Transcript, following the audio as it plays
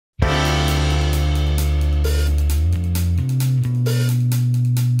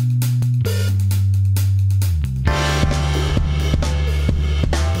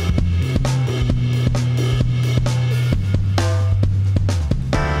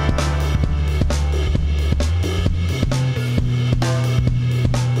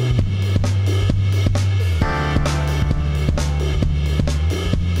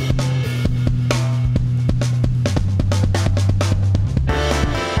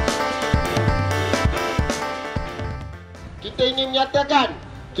kita ingin menyatakan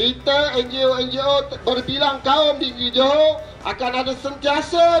kita NGO berbilang kaum di Johor akan ada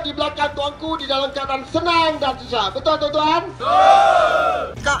sentiasa di belakang tuanku di dalam keadaan senang dan susah. Betul tuan-tuan?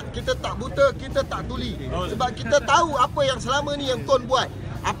 Betul! Kak, kita tak buta, kita tak tuli. Sebab kita tahu apa yang selama ni yang tuan buat.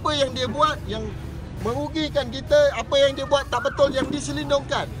 Apa yang dia buat yang merugikan kita, apa yang dia buat tak betul yang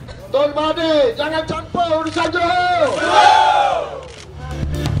diselindungkan. Tuan Mahathir, jangan campur urusan Johor!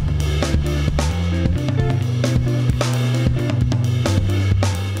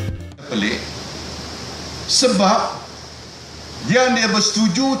 Pelik sebab yang dia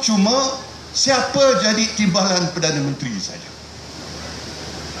bersetuju cuma siapa jadi timbalan Perdana Menteri saja.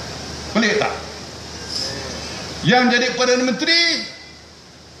 Pelik tak? Yang jadi Perdana Menteri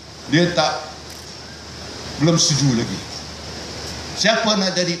dia belum setuju lagi. Siapa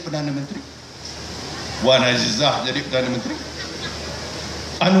nak jadi Perdana Menteri? Wan Azizah jadi Perdana Menteri,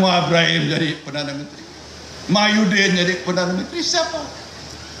 Anwar Ibrahim jadi Perdana Menteri, Mahyudin jadi Perdana Menteri. Siapa?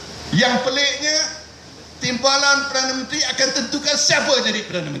 Yang peliknya, timbalan Perdana Menteri akan tentukan siapa jadi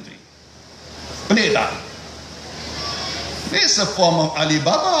Perdana Menteri. Pelik tak? This is a form of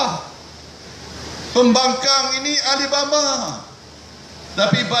Alibaba. Pembangkang ini Alibaba.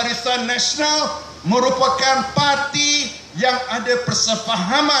 Tapi Barisan Nasional merupakan parti yang ada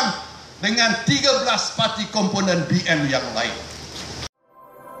persefahaman dengan 13 parti komponen BM yang lain.